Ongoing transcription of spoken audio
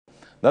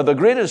Now, the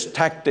greatest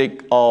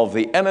tactic of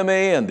the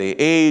enemy and the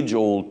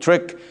age-old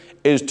trick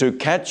is to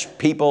catch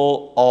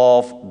people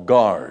off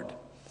guard.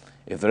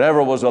 If there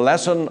ever was a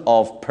lesson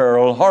of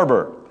Pearl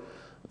Harbor,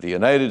 the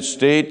United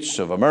States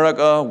of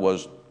America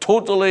was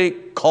totally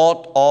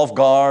caught off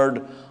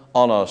guard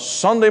on a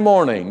Sunday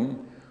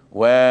morning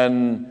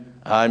when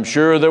I'm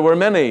sure there were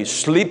many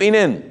sleeping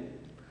in,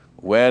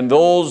 when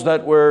those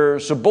that were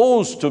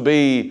supposed to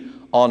be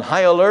on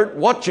high alert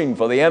watching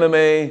for the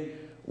enemy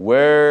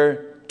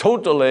were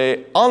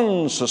totally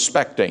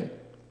unsuspecting.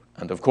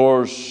 And of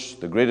course,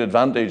 the great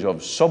advantage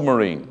of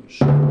submarines.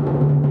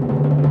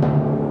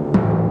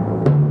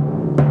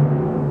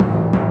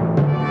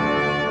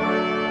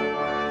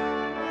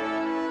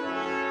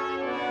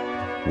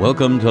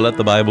 Welcome to Let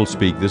the Bible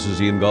Speak. This is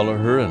Ian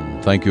Gallagher,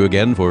 and thank you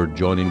again for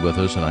joining with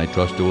us, and I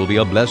trust there will be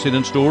a blessing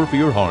in store for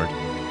your heart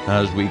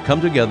as we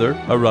come together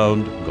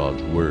around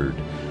God's Word.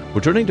 We're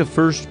turning to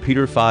 1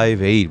 Peter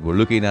 5:8. We're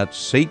looking at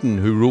Satan,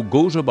 who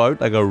goes about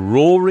like a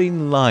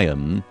roaring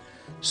lion,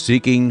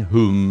 seeking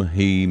whom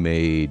he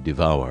may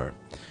devour.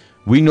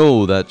 We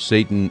know that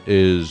Satan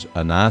is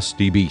a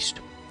nasty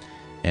beast,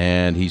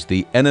 and he's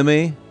the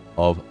enemy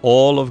of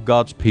all of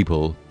God's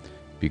people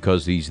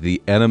because he's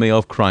the enemy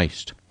of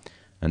Christ.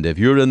 And if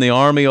you're in the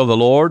army of the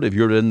Lord, if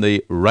you're in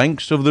the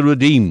ranks of the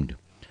redeemed,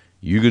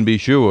 you can be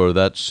sure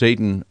that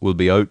Satan will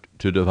be out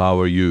to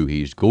devour you.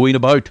 He's going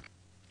about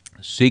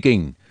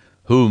seeking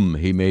whom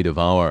he may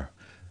devour.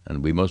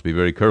 And we must be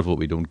very careful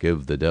we don't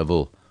give the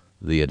devil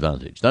the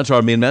advantage. That's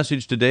our main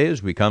message today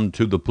as we come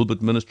to the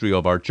pulpit ministry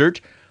of our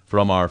church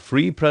from our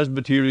Free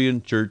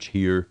Presbyterian Church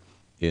here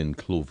in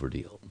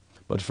Cloverdale.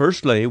 But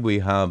firstly, we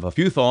have a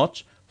few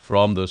thoughts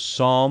from the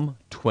Psalm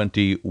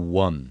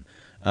 21.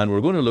 And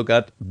we're going to look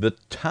at the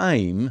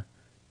time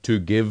to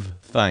give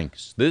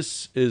thanks.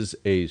 This is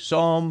a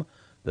psalm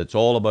that's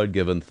all about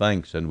giving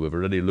thanks. And we've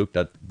already looked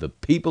at the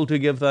people to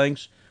give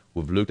thanks.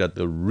 We've looked at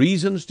the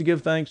reasons to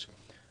give thanks,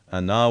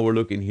 and now we're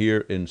looking here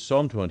in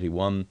Psalm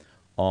 21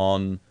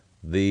 on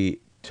the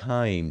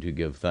time to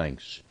give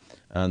thanks.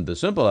 And the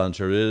simple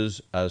answer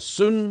is, as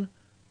soon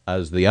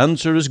as the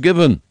answer is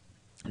given.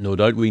 No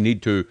doubt we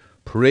need to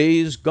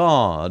praise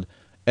God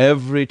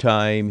every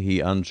time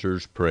He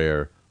answers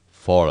prayer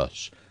for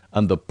us.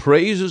 And the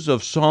praises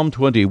of Psalm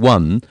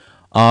 21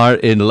 are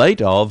in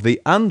light of the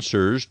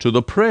answers to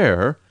the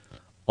prayer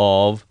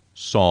of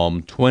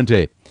Psalm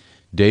 20.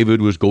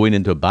 David was going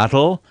into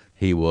battle.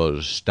 He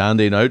was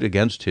standing out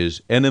against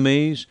his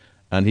enemies,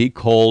 and he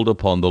called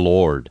upon the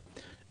Lord.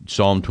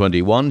 Psalm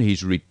 21,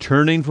 he's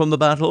returning from the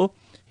battle.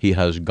 He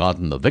has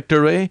gotten the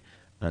victory,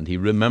 and he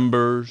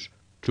remembers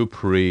to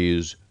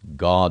praise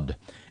God.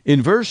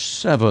 In verse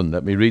 7,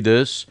 let me read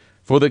this.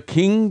 For the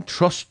king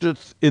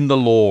trusteth in the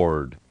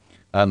Lord,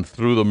 and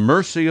through the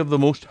mercy of the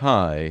Most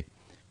High,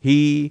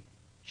 he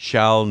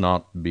shall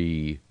not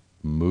be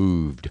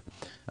moved.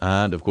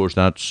 And, of course,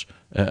 that's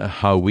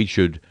how we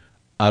should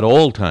at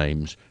all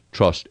times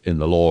trust in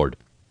the Lord.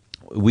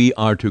 We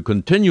are to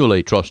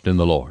continually trust in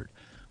the Lord.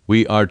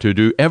 We are to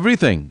do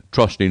everything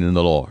trusting in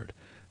the Lord.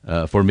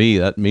 For me,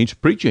 that means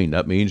preaching.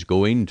 That means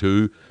going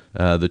to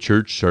the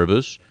church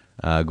service,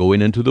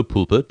 going into the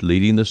pulpit,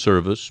 leading the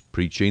service,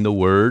 preaching the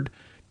word,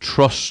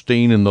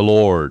 trusting in the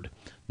Lord,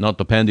 not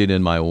depending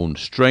in my own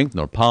strength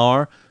nor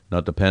power,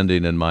 not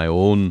depending in my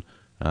own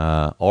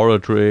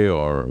oratory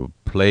or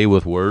play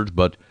with words,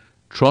 but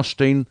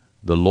trusting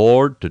the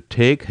Lord to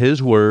take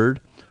His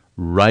word,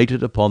 write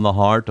it upon the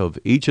heart of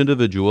each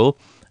individual,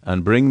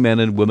 and bring men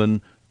and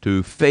women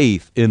to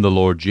faith in the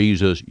Lord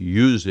Jesus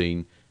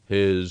using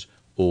His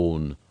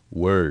own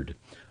word.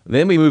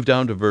 Then we move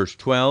down to verse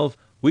 12.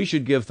 We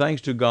should give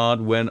thanks to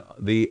God when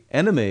the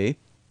enemy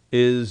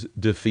is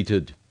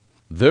defeated.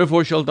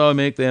 Therefore shalt thou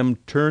make them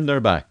turn their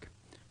back,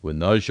 when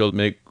thou shalt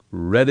make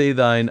ready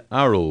thine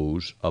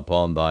arrows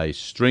upon thy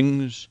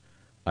strings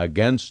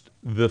against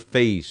the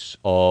face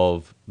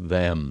of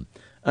them.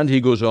 And he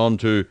goes on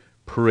to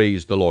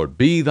praise the Lord.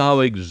 Be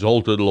thou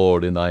exalted,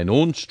 Lord, in thine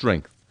own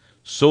strength.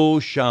 So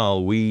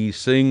shall we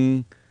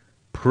sing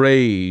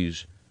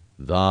praise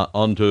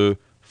unto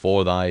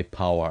for thy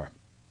power.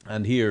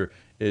 And here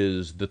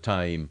is the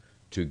time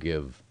to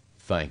give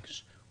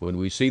thanks. When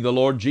we see the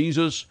Lord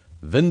Jesus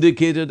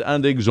vindicated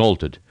and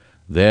exalted,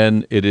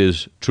 then it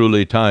is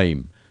truly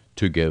time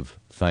to give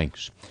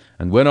thanks.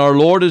 And when our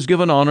Lord is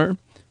given honor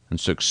and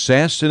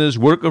success in His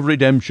work of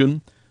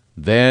redemption,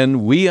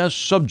 then we as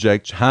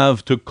subjects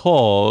have to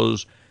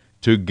cause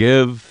to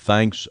give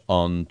thanks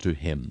unto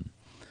Him.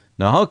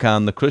 Now, how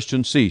can the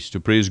Christian cease to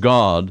praise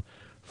God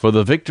for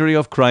the victory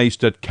of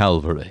Christ at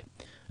Calvary?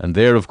 And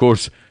there, of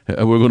course, we're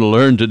going to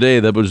learn today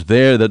that was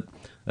there that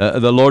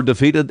the Lord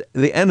defeated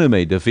the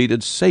enemy,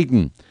 defeated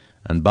Satan.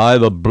 And by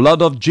the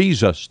blood of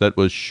Jesus that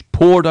was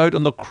poured out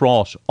on the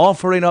cross,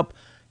 offering up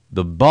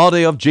the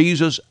body of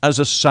Jesus as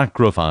a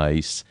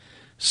sacrifice,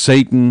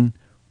 Satan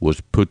was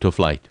put to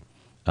flight.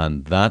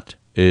 And that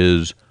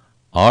is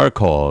our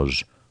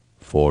cause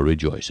for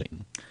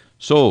rejoicing.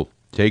 So,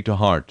 take to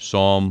heart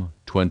Psalm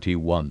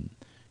 21.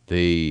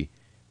 The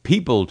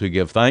people to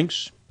give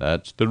thanks,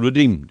 that's the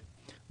redeemed.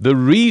 the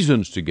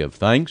reasons to give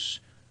thanks,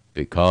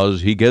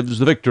 because he gives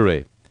the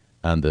victory,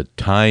 and the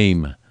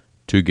time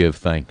to give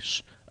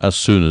thanks as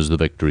soon as the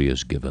victory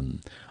is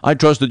given. I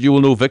trust that you will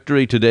know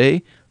victory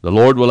today. The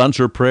Lord will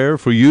answer prayer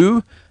for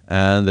you,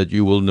 and that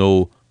you will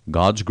know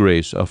God's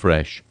grace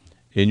afresh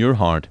in your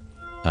heart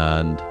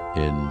and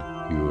in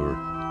your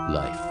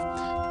life.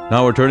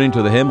 Now we're turning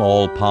to the hymn,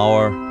 All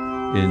Power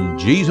in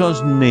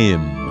Jesus'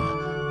 Name.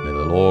 May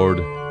the Lord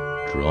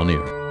draw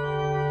near.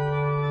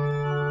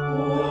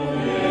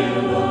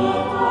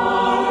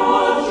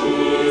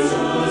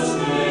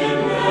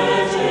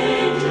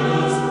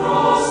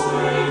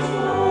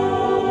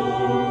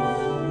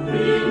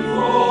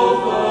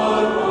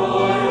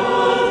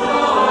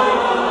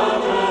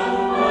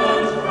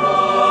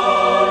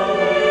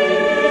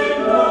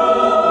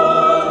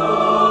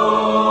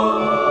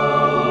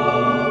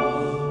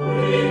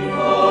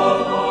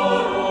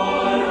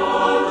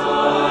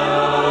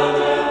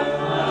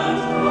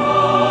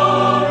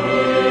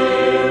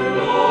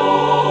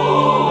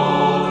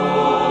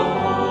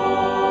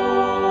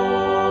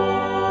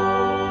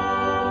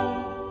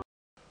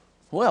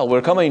 Well,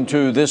 we're coming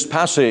to this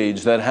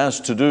passage that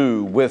has to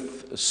do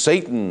with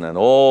Satan and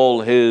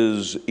all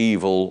his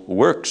evil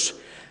works.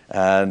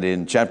 And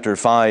in chapter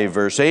 5,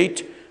 verse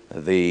 8,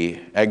 the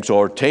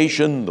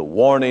exhortation, the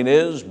warning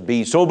is,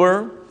 be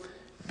sober,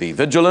 be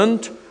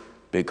vigilant,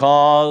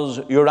 because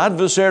your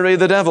adversary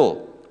the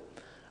devil,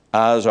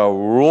 as a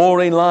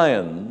roaring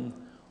lion,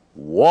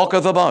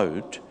 walketh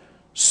about,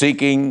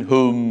 seeking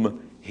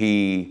whom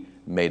he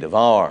may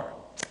devour.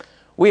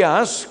 We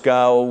ask,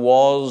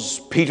 was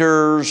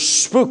Peter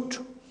spooked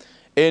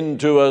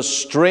into a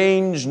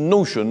strange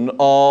notion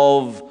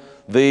of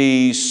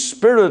the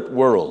spirit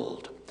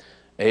world,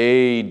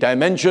 a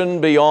dimension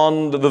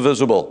beyond the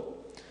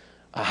visible?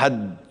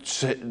 Had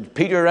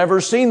Peter ever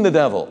seen the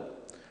devil?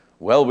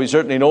 Well, we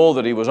certainly know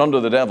that he was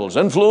under the devil's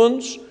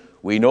influence.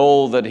 We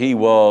know that he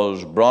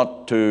was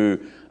brought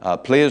to a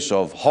place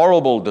of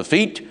horrible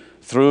defeat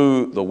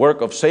through the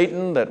work of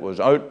Satan that was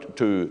out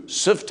to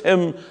sift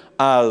him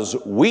as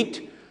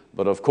wheat.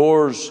 But of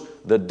course,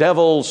 the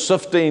devil,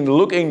 sifting,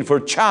 looking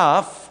for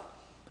chaff,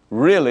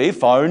 really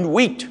found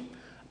wheat.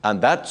 And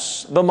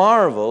that's the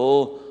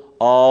marvel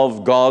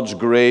of God's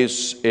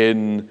grace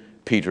in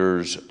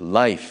Peter's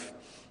life.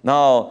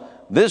 Now,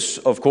 this,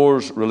 of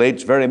course,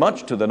 relates very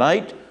much to the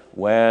night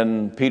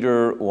when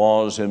Peter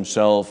was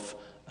himself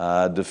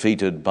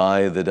defeated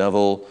by the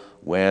devil,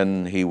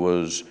 when he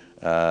was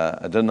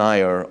a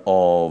denier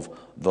of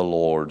the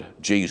Lord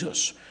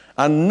Jesus.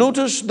 And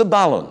notice the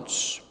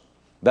balance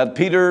that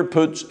Peter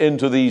puts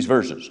into these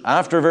verses.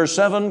 After verse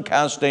 7,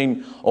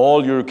 casting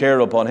all your care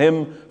upon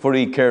him, for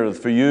he careth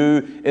for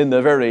you. In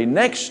the very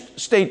next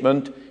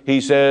statement, he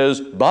says,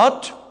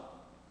 but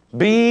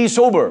be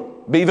sober,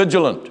 be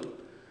vigilant.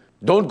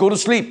 Don't go to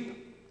sleep.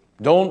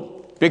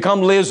 Don't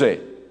become lazy.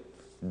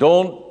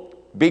 Don't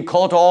be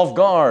caught off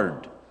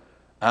guard.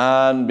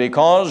 And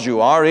because you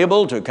are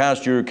able to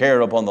cast your care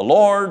upon the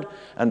Lord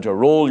and to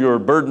roll your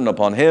burden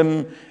upon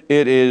him,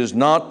 it is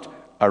not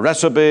a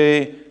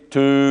recipe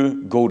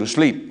to go to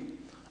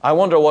sleep. I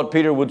wonder what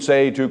Peter would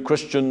say to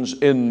Christians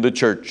in the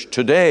church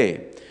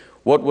today.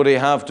 What would he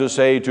have to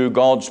say to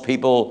God's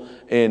people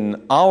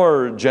in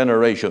our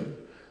generation?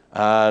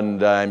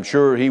 And I'm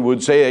sure he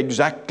would say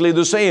exactly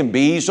the same.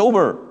 Be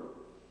sober.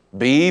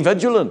 Be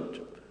vigilant.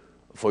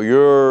 For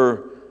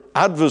your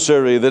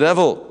adversary, the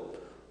devil,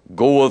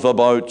 goeth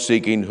about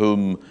seeking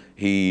whom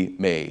he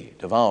may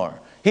devour.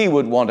 He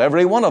would want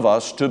every one of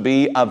us to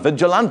be a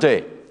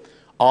vigilante,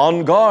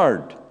 on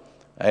guard,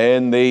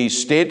 in the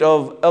state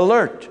of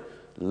alert,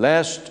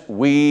 lest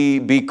we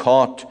be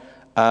caught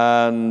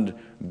and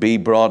be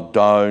brought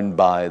down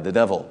by the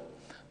devil.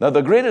 Now,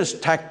 the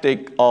greatest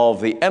tactic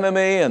of the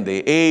enemy and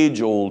the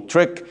age-old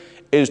trick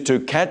is to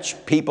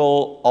catch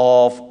people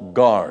off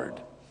guard.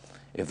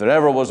 If there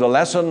ever was a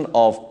lesson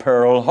of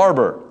Pearl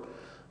Harbor,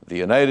 the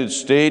United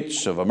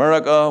States of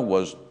America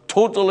was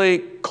totally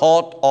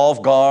caught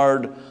off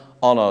guard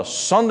on a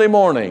Sunday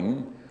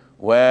morning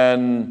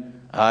when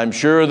I'm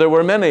sure there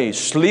were many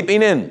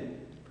sleeping in,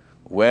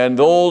 when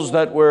those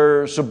that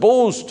were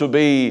supposed to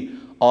be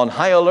on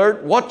high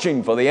alert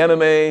watching for the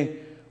enemy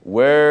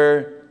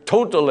were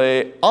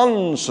totally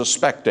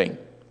unsuspecting.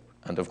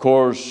 And of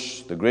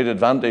course, the great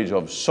advantage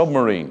of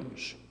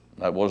submarines,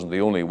 that wasn't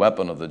the only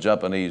weapon of the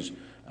Japanese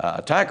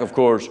attack, of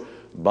course,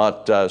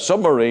 but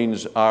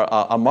submarines are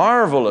a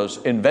marvelous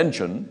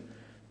invention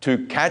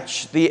to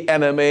catch the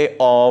enemy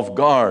off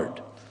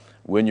guard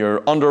when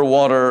you're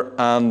underwater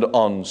and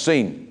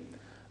unseen.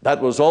 That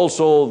was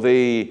also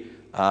the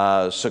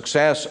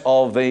success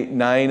of the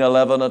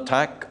 9/11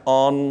 attack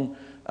on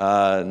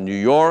New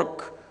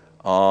York,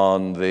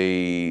 on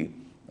the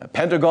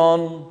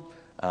Pentagon,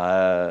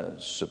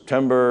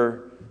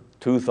 September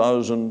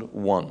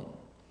 2001.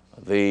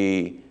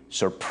 The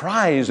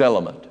surprise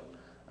element.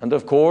 And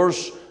of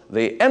course,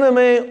 the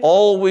enemy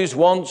always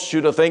wants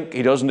you to think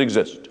he doesn't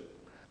exist.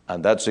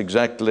 And that's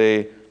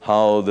exactly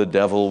how the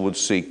devil would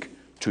seek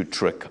to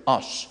trick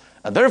us.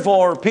 And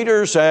therefore,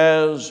 Peter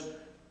says,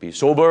 be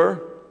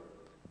sober,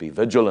 be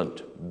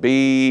vigilant,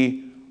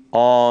 be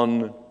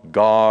on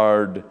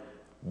guard,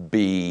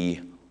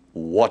 be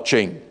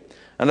watching.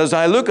 And as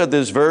I look at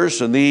this verse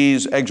and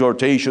these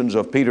exhortations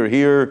of Peter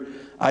here,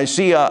 I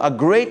see a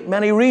great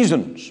many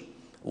reasons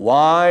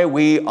why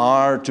we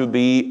are to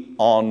be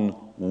on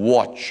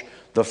watch.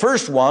 The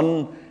first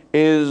one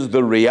is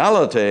the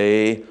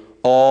reality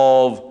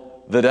of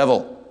the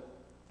devil.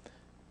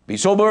 Be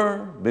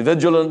sober, be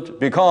vigilant,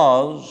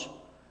 because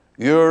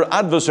your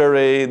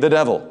adversary, the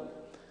devil.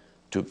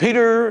 To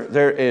Peter,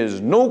 there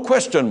is no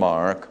question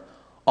mark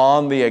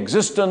on the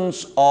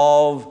existence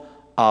of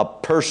a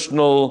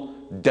personal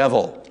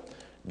devil.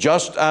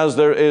 Just as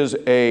there is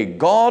a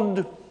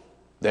God,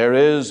 there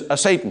is a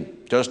Satan.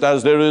 Just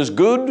as there is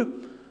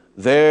good,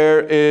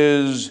 there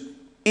is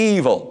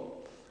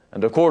evil.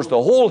 And of course,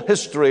 the whole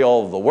history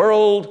of the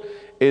world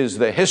is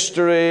the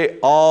history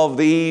of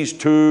these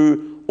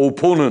two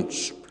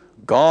opponents.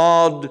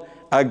 God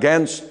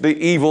against the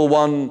evil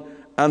one,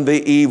 and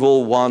the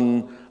evil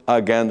one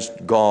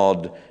against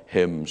God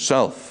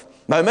himself.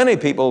 Now, many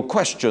people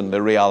question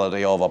the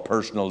reality of a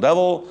personal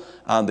devil,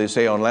 and they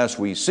say, unless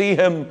we see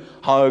him,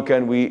 how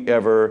can we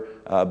ever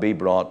be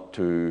brought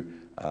to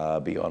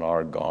be on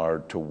our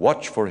guard to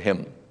watch for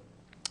him?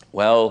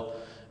 Well,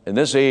 in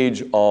this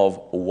age of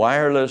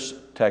wireless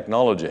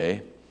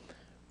technology,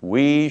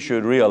 we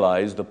should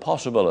realize the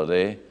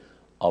possibility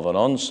of an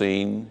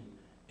unseen,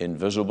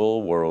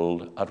 invisible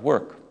world at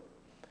work.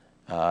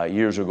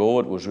 Years ago,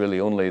 it was really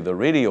only the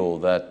radio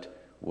that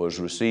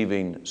was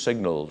receiving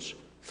signals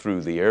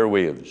through the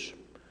airwaves.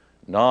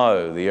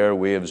 Now the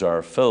airwaves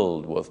are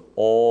filled with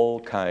all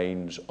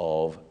kinds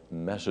of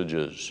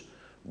messages,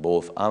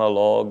 both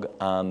analog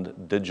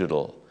and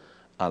digital.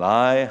 And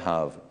I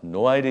have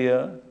no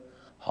idea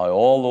how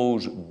all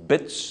those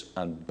bits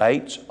and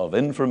bytes of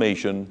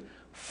information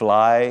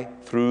fly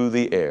through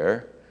the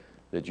air,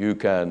 that you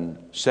can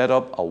set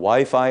up a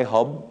Wi-Fi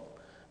hub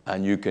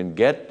and you can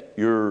get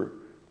your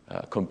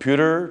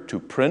computer to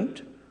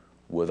print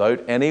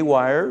without any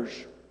wires,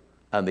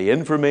 and the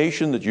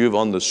information that you have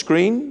on the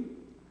screen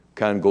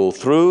can go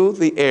through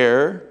the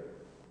air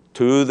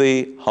to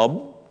the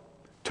hub,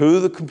 to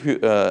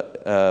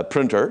the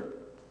printer,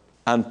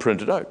 and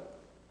print it out.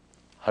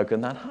 How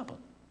can that happen?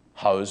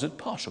 How is it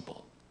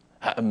possible?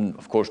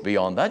 Of course,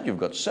 beyond that, you've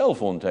got cell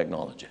phone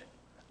technology,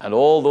 and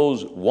all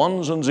those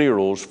ones and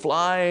zeros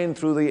flying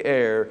through the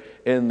air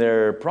in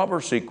their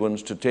proper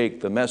sequence to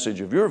take the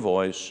message of your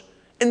voice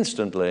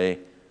instantly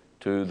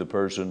to the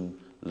person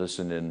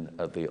listening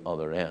at the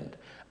other end.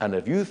 And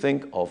if you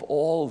think of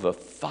all the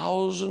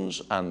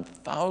thousands and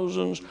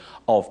thousands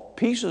of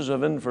pieces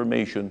of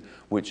information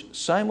which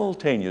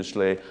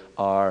simultaneously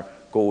are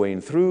going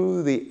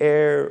through the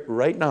air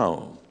right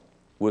now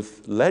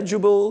with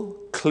legible,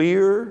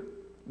 clear,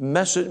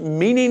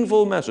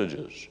 meaningful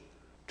messages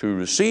to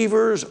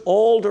receivers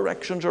all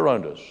directions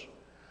around us,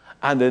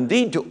 and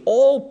indeed to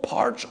all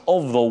parts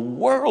of the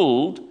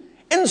world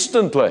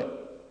instantly,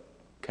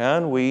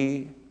 can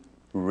we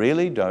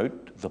really doubt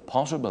the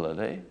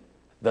possibility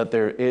that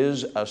there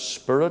is a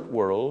spirit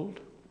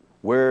world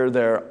where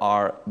there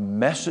are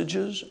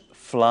messages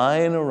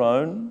flying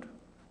around,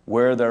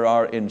 where there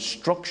are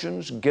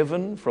instructions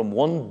given from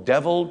one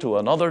devil to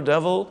another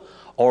devil,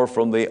 or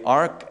from the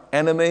arch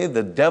enemy,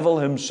 the devil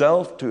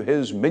himself, to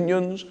his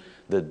minions,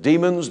 the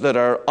demons that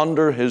are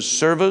under his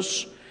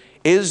service?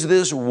 Is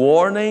this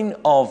warning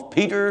of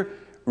Peter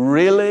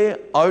really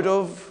out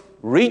of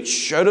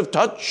reach, out of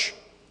touch,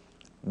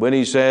 when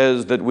he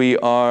says that we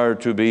are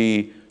to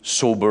be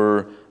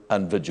sober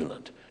and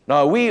vigilant?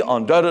 Now, we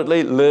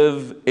undoubtedly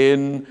live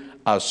in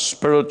a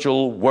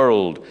spiritual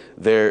world.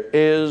 There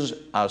is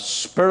a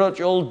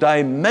spiritual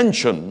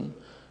dimension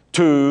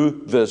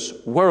to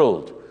this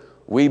world.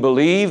 We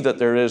believe that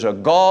there is a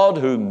God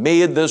who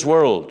made this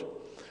world.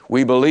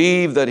 We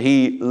believe that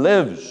he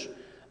lives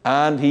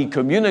and he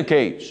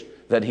communicates,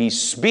 that he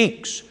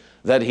speaks,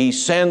 that he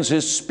sends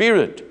his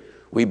Spirit.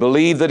 We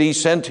believe that he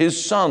sent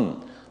his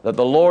Son, that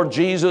the Lord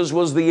Jesus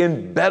was the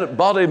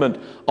embodiment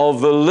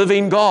of the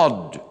living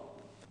God,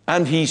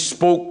 and he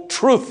spoke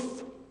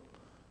truth.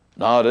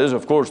 Now it is,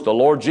 of course, the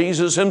Lord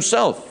Jesus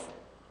himself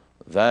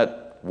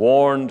that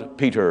warned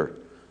Peter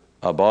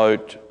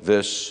about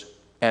this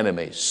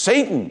enemy.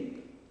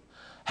 Satan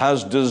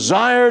has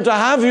desired to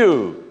have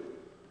you,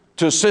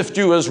 to sift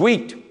you as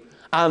wheat.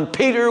 And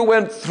Peter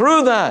went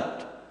through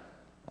that.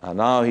 And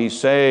now he's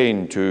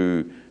saying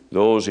to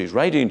those he's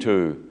writing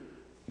to,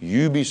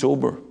 you be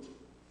sober.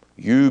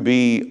 You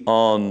be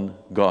on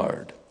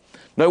guard.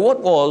 Now,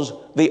 what was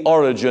the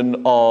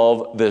origin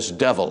of this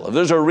devil? If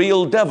there's a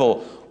real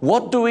devil,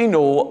 what do we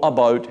know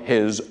about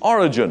his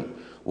origin?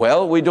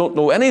 Well, we don't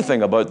know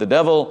anything about the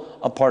devil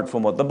apart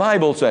from what the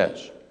Bible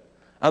says.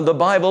 And the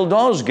Bible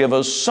does give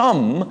us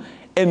some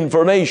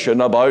information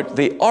about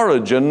the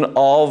origin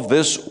of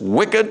this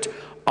wicked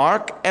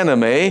arch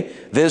enemy,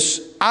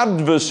 this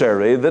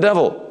adversary, the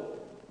devil.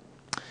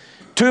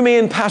 Two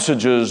main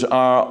passages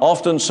are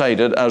often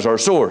cited as our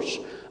source: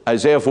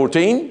 Isaiah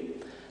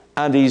 14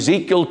 and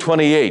Ezekiel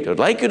 28. I'd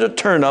like you to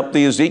turn up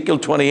the Ezekiel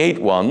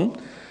 28 one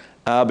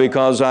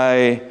because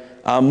I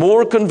am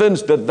more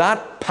convinced that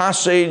that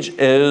passage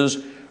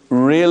is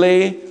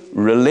really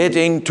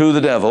relating to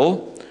the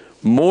devil,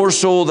 more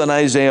so than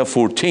Isaiah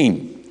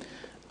 14.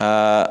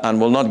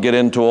 And we'll not get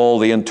into all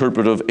the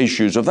interpretive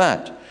issues of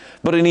that.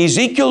 But in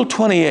Ezekiel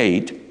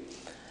 28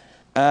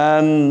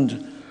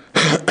 and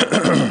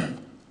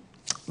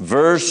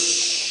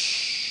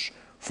verse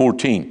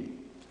 14.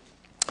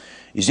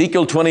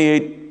 Ezekiel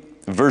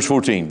 28, verse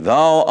 14.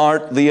 Thou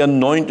art the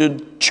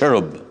anointed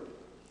cherub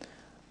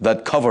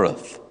that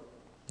covereth.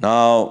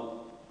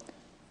 Now,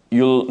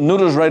 you'll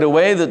notice right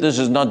away that this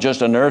is not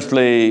just an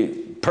earthly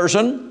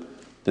person.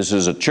 This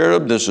is a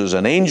cherub. This is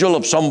an angel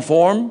of some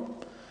form.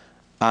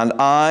 And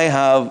I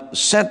have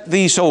set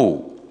thee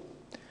so.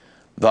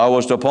 Thou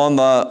wast upon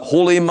the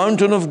holy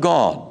mountain of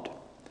God.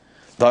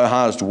 Thou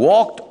hast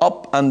walked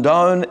up and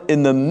down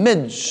in the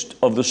midst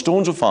of the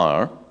stones of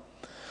fire.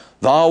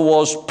 Thou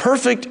wast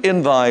perfect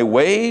in thy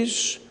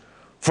ways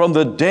from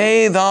the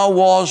day thou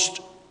wast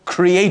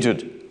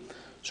created.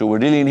 So we're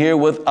dealing here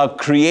with a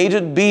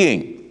created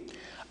being,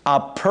 a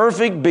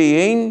perfect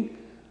being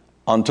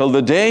until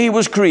the day he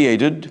was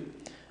created.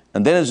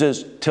 And then it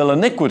says, till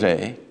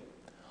iniquity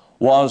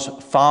was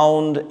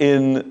found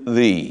in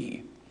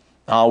thee.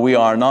 Now, we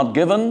are not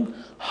given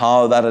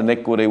how that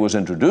iniquity was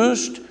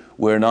introduced.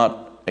 We're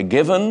not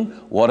given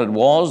what it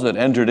was that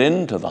entered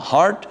into the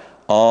heart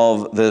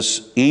of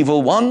this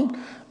evil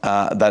one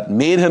that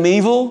made him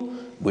evil.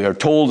 We are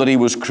told that he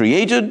was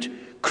created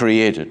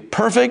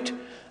perfect,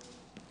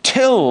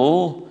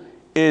 till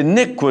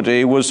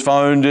iniquity was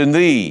found in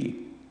thee.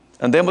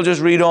 And then we'll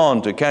just read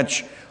on to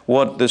catch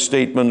what the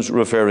statement's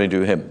referring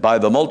to him. By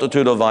the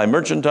multitude of thy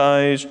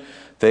merchandise,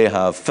 they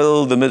have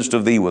filled the midst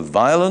of thee with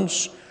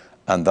violence,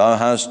 and thou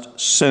hast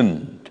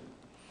sinned.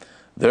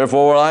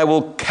 Therefore I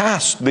will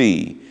cast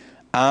thee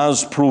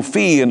as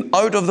profane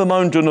out of the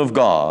mountain of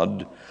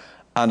God,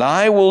 and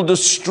I will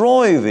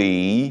destroy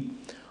thee,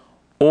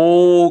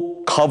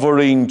 O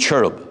covering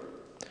cherub,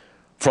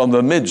 from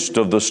the midst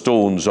of the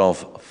stones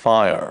of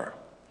fire.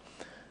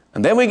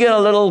 And then we get a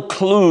little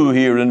clue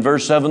here in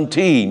verse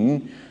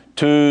 17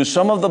 to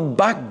some of the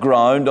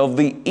background of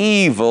the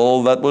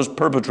evil that was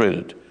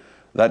perpetrated,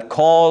 that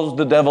caused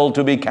the devil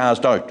to be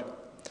cast out.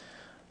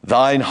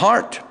 Thine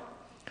heart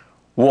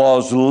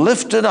was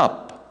lifted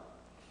up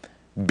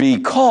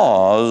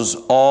because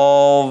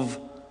of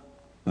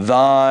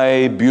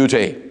thy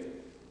beauty.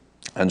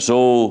 And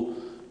so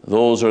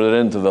those who are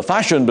into the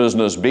fashion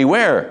business,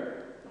 beware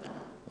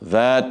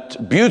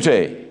that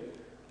beauty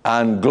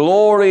and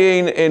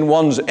glorying in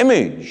one's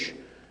image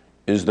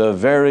is the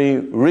very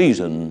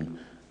reason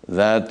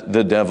that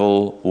the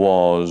devil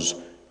was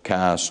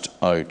cast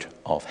out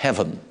of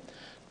heaven.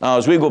 Now,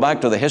 as we go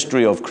back to the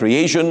history of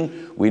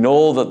creation, we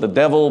know that the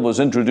devil was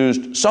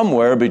introduced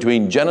somewhere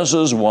between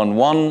Genesis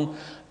 1:1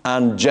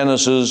 and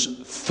Genesis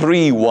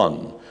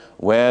 3:1,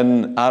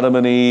 when Adam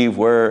and Eve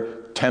were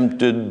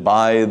tempted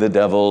by the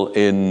devil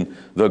in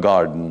the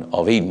Garden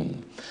of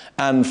Eden.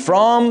 And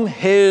from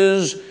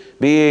his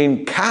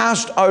being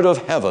cast out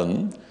of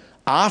heaven,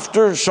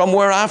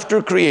 somewhere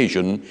after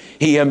creation,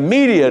 he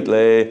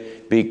immediately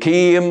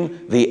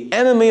became the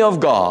enemy of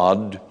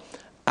God,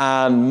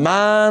 and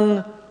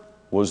man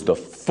was the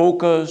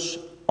focus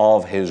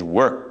of his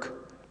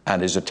work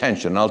and his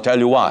attention. And I'll tell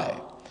you why.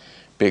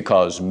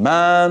 Because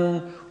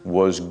man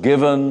was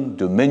given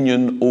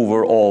dominion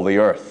over all the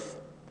earth,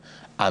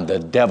 and the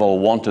devil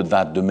wanted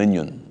that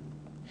dominion.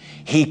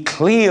 He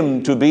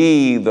claimed to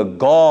be the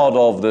God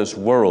of this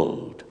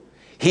world.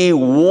 He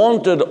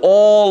wanted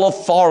all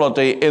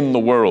authority in the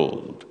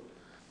world.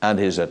 And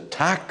his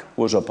attack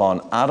was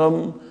upon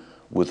Adam,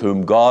 with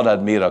whom God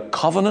had made a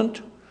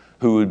covenant,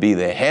 who would be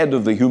the head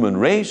of the human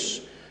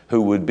race,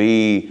 who would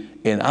be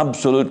in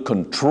absolute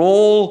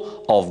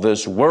control of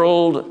this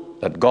world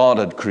that God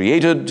had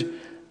created.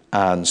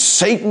 And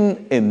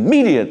Satan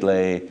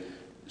immediately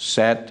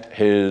set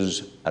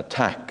his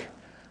attack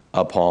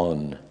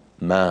upon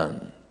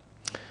man.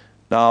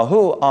 Now,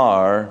 who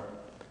are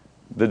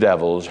the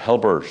devil's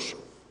helpers?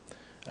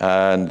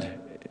 And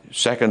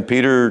 2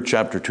 Peter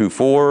chapter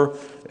 2:4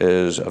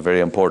 is a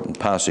very important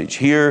passage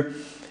here.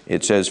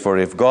 It says, for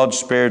if God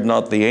spared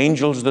not the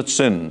angels that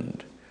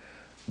sinned,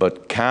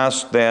 but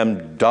cast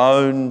them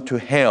down to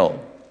hell.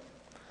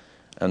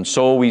 And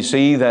so we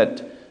see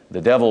that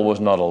the devil was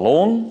not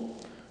alone.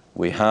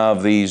 We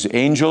have these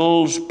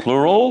angels,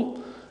 plural,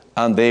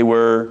 and they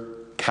were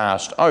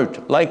cast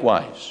out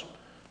likewise.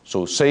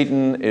 So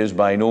Satan is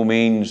by no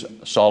means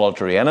a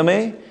solitary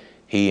enemy.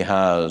 He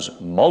has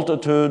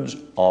multitudes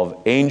of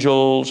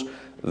angels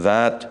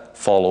that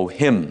follow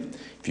him.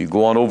 If you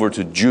go on over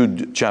to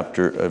Jude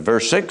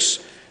verse 6,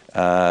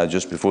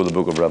 just before the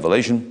book of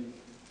Revelation,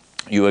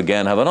 you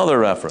again have another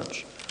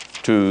reference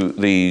to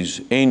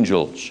these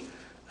angels.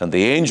 And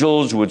the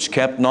angels which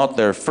kept not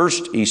their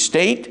first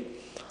estate,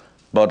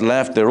 but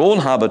left their own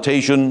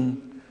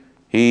habitation,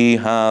 he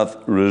hath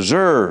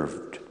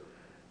reserved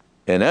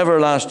in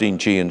everlasting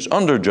chains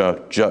under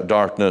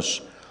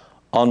darkness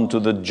unto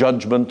the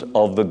judgment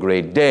of the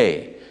great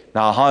day.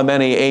 Now, how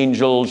many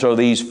angels or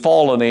these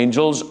fallen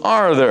angels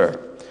are there?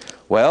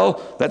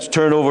 Well, let's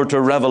turn over to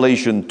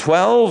Revelation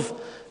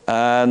 12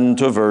 and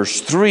to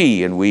verse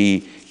 3, and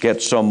we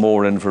get some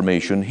more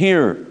information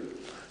here.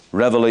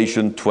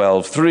 Revelation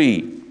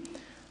 12:3.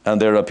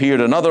 And there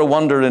appeared another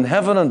wonder in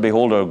heaven, and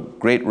behold, a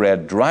great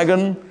red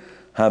dragon,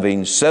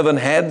 having 7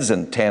 heads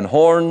and 10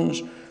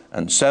 horns,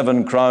 and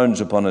 7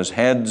 crowns upon his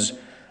heads,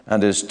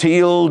 and his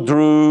tail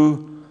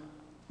drew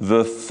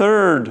the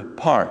 3rd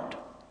part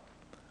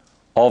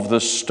of the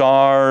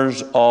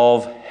stars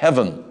of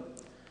heaven.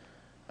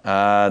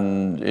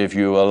 And if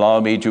you allow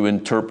me to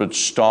interpret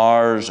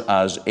stars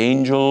as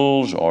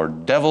angels or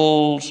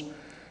devils,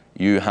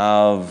 you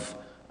have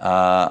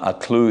a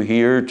clue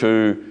here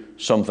to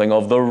something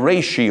of the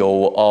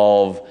ratio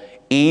of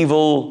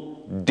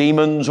evil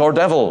demons or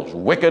devils,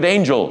 wicked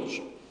angels.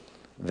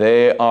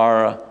 They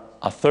are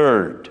a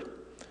 3rd,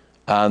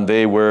 and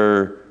they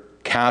were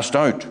cast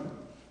out,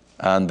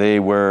 and they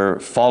were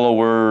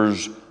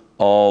followers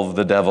of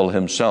the devil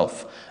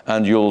himself.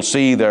 And you'll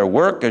see their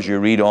work as you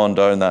read on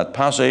down that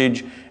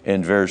passage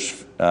in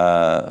verse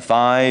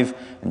 5.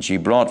 And she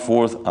brought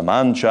forth a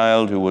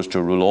man-child who was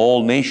to rule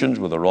all nations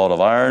with a rod of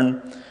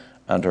iron,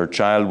 and her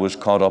child was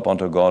caught up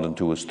unto God and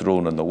to his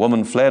throne. And the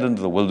woman fled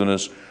into the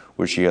wilderness,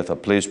 where she hath a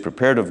place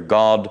prepared of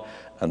God,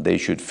 and they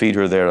should feed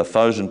her there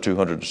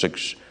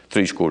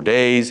 1,260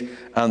 days.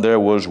 And there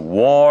was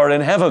war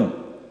in heaven.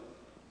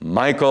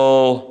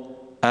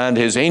 Michael and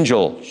his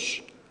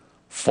angels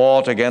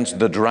fought against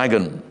the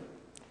dragon,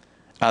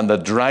 and the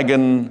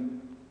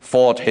dragon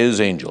fought his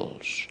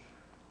angels,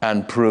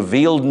 and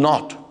prevailed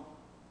not,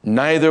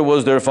 neither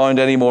was there found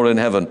any more in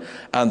heaven.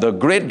 And the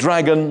great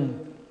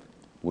dragon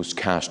was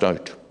cast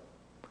out,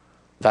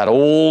 that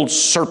old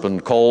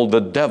serpent called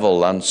the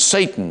devil and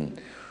Satan,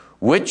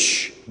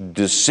 which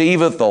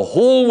deceiveth the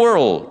whole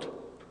world.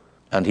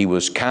 And he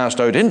was cast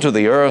out into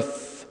the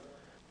earth,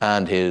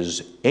 and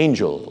his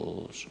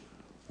angels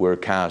were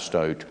cast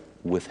out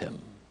with him.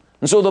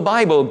 And so the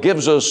Bible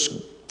gives us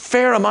a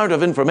fair amount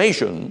of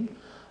information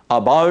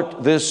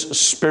about this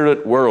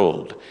spirit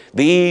world,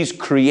 these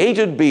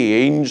created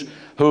beings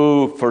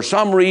who for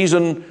some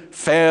reason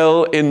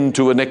fell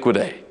into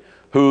iniquity,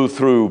 who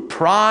through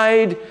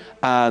pride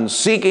and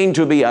seeking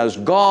to be as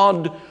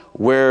God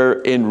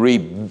were in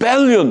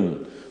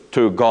rebellion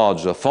to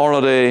God's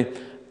authority,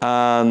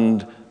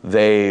 and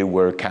they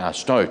were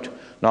cast out.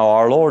 Now,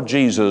 our Lord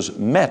Jesus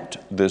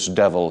met this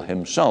devil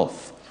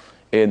himself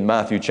in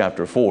Matthew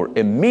chapter 4,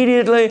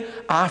 immediately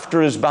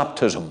after his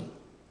baptism.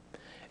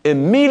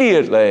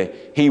 Immediately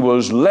he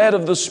was led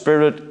of the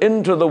Spirit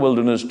into the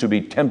wilderness to be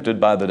tempted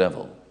by the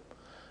devil.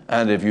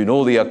 And if you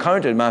know the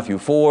account in Matthew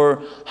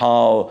 4,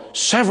 how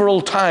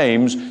several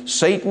times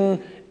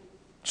Satan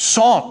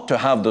sought to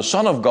have the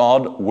Son of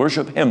God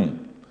worship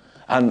him.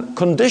 And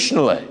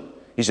conditionally,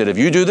 he said, if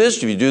you do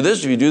this, if you do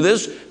this, if you do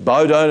this,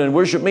 bow down and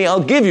worship me,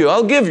 I'll give you.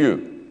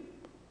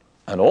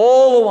 And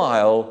all the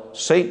while,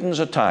 Satan's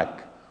attack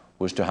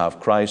was to have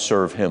Christ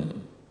serve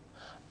him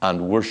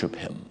and worship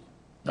him.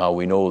 Now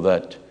we know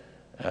that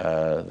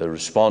the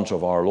response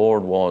of our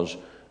Lord was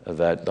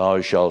that thou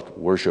shalt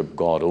worship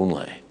God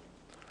only.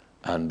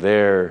 And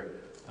there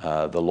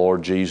the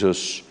Lord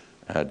Jesus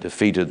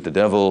defeated the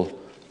devil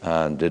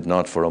and did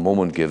not for a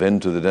moment give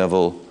in to the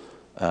devil.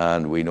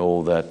 And we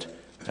know that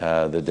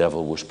the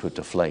devil was put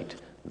to flight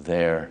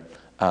there,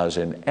 as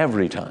in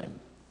every time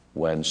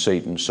when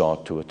Satan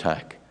sought to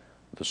attack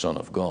the Son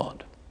of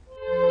God.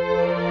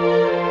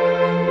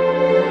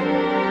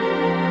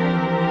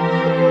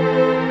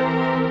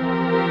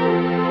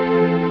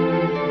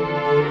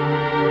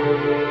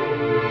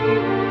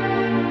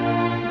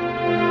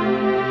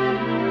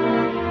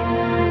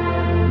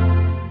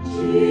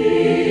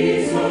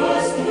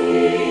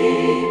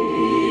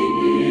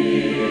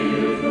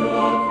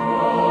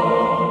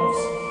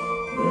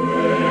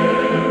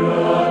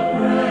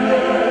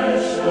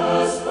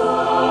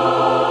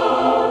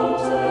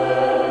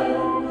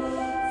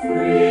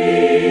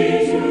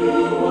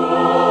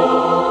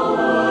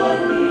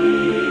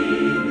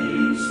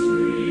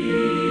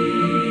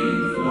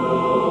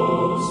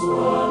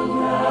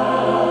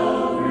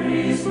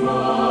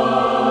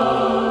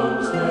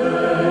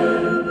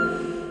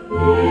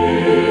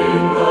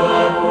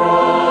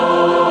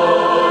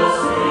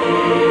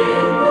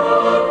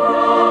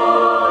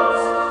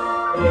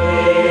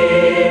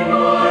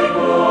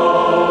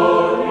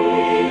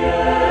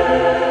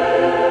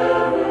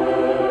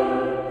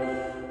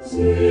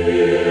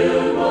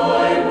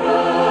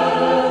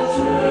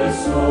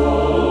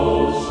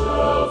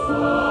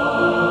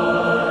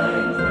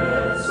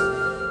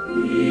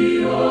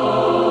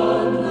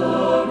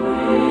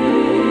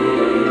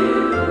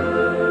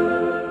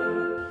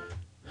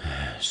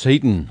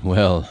 Satan,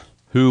 well,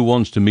 who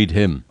wants to meet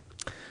him?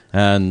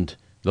 And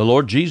the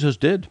Lord Jesus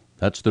did.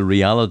 That's the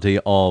reality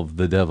of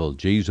the devil.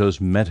 Jesus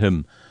met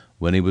him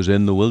when he was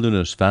in the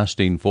wilderness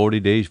fasting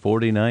 40 days,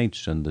 40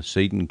 nights, and the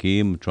Satan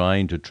came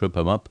trying to trip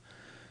him up.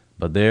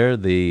 But there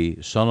the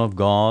Son of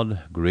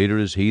God, greater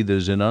is he that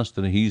is in us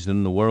than he's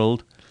in the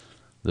world,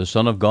 the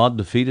Son of God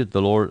defeated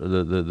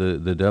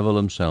the devil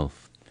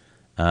himself,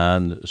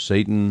 and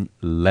Satan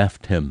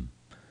left him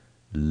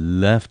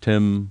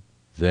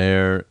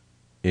there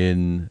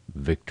in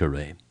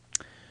victory.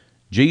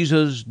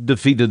 Jesus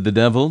defeated the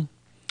devil.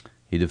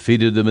 He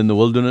defeated him in the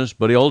wilderness,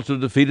 but he also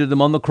defeated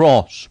him on the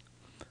cross.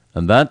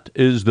 And that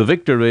is the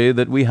victory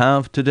that we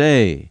have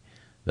today,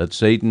 that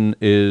Satan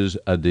is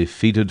a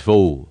defeated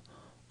foe.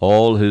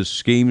 All his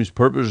schemes,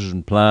 purposes,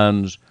 and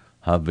plans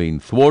have been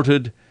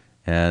thwarted,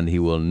 and he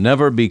will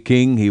never be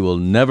king. He will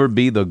never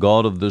be the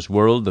God of this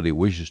world that he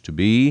wishes to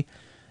be.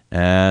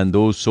 And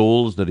those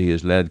souls that he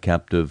has led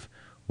captive,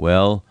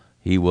 well,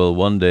 he will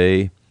one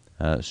day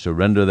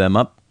surrender them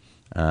up,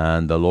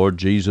 and the Lord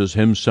Jesus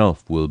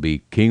himself will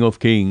be King of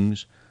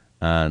kings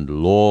and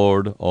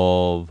Lord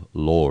of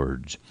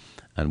lords.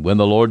 And when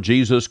the Lord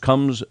Jesus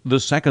comes the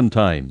second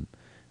time,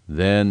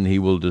 then he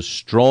will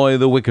destroy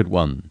the wicked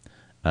one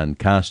and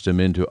cast him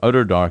into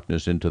utter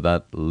darkness, into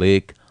that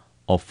lake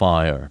of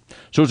fire.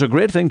 So it's a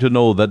great thing to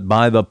know that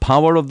by the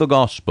power of the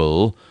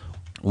gospel,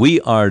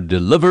 we are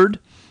delivered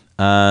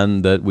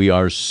and that we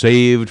are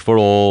saved for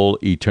all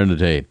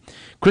eternity.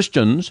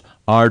 Christians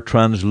are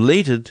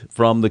translated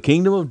from the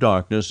kingdom of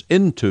darkness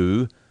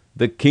into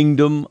the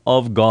kingdom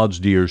of God's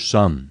dear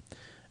Son.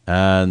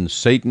 And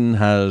Satan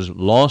has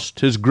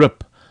lost his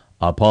grip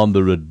upon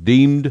the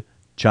redeemed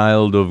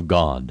child of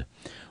God.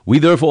 We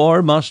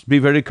therefore must be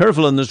very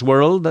careful in this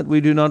world that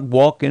we do not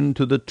walk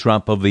into the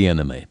trap of the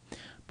enemy,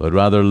 but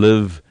rather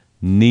live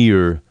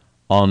near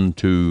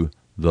unto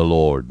the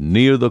Lord,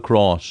 near the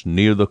cross,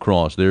 near the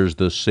cross. There's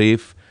the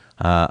safe,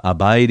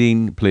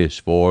 abiding place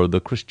for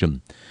the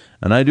Christian.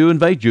 And I do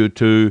invite you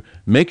to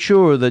make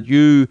sure that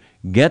you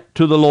get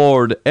to the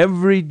Lord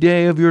every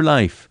day of your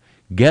life.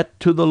 Get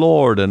to the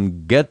Lord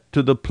and get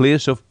to the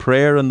place of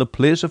prayer and the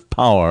place of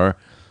power,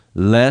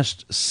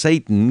 lest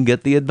Satan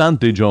get the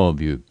advantage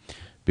of you.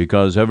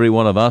 Because every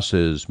one of us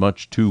is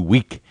much too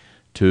weak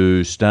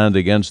to stand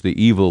against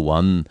the evil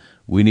one.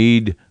 We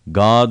need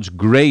God's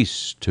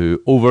grace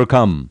to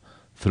overcome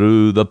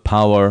through the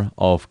power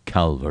of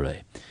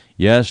Calvary.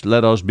 Yes,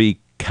 let us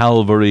be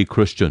Calvary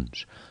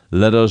Christians.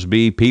 Let us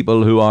be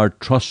people who are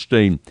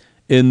trusting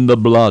in the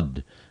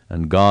blood.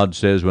 And God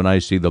says, when I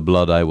see the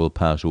blood, I will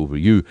pass over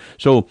you.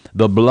 So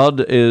the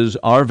blood is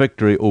our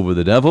victory over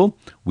the devil.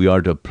 We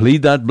are to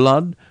plead that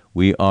blood.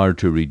 We are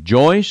to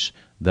rejoice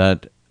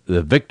that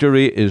the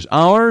victory is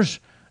ours,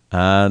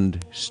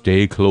 and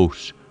stay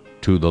close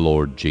to the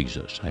Lord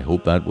Jesus. I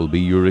hope that will be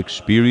your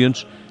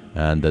experience,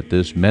 and that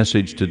this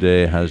message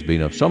today has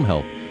been of some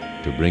help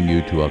to bring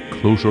you to a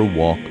closer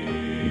walk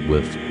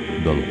with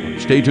the Lord.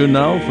 Stay tuned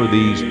now for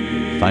these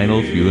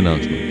final few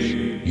announcements.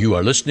 You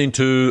are listening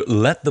to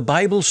Let the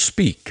Bible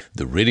Speak,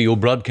 the radio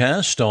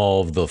broadcast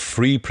of the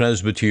Free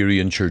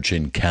Presbyterian Church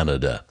in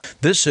Canada.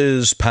 This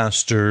is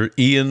Pastor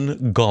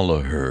Ian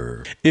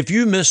Gollaher. If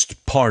you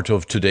missed part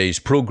of today's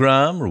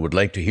program or would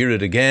like to hear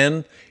it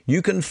again,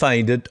 you can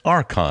find it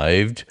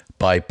archived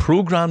by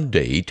program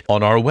date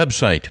on our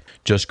website.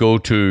 Just go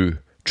to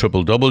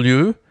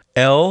www.ltbs.ca,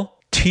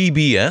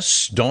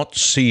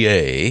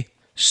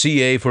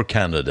 CA for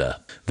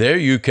Canada. There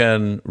you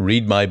can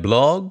read my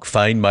blog,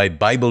 find my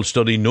Bible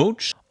study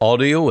notes,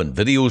 audio and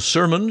video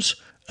sermons,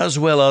 as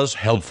well as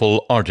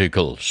helpful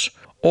articles.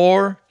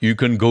 Or you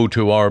can go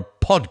to our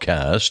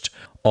podcast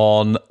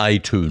on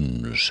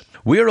iTunes.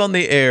 We're on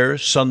the air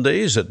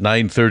Sundays at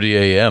 9:30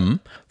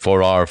 a.m.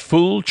 for our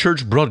full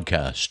church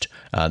broadcast,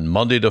 and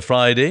Monday to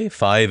Friday,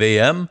 5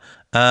 a.m.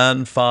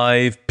 and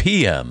 5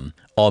 p.m.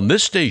 on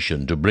this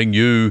station to bring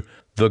you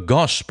the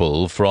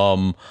gospel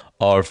from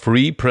our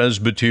Free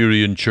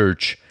Presbyterian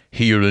Church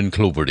here in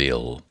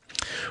Cloverdale.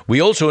 We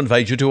also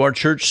invite you to our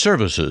church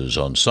services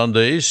on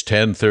Sundays,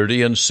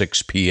 10:30 and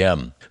 6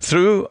 p.m.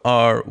 Through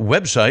our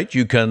website,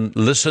 you can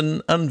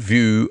listen and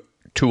view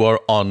to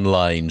our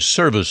online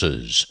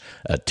services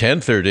at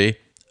 10:30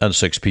 and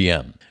 6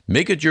 p.m.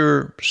 Make it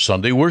your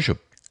Sunday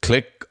worship.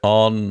 Click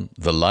on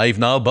the Live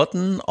Now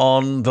button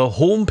on the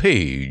home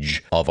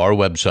page of our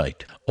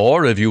website.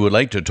 Or if you would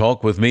like to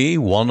talk with me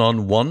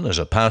one-on-one as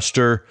a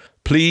pastor,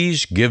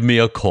 please give me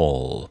a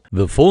call.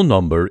 The phone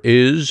number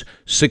is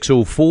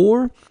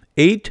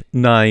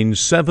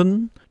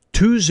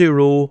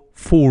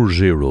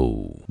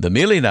 604-897-2040. The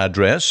mailing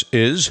address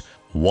is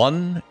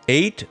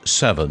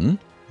 18790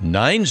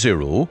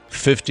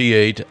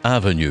 58th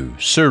Avenue,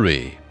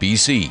 Surrey,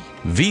 BC,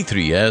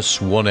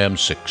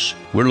 V3S1M6.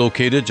 We're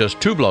located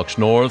just 2 blocks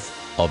north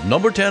of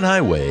number 10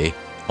 Highway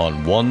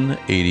on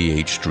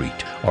 188th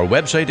Street. Our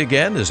website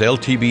again is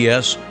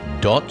ltbs.ca,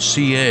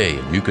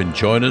 and you can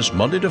join us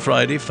Monday to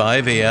Friday,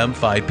 5 a.m.,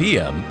 5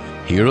 p.m.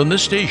 here on the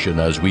station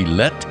as we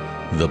let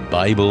the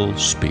Bible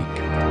speak.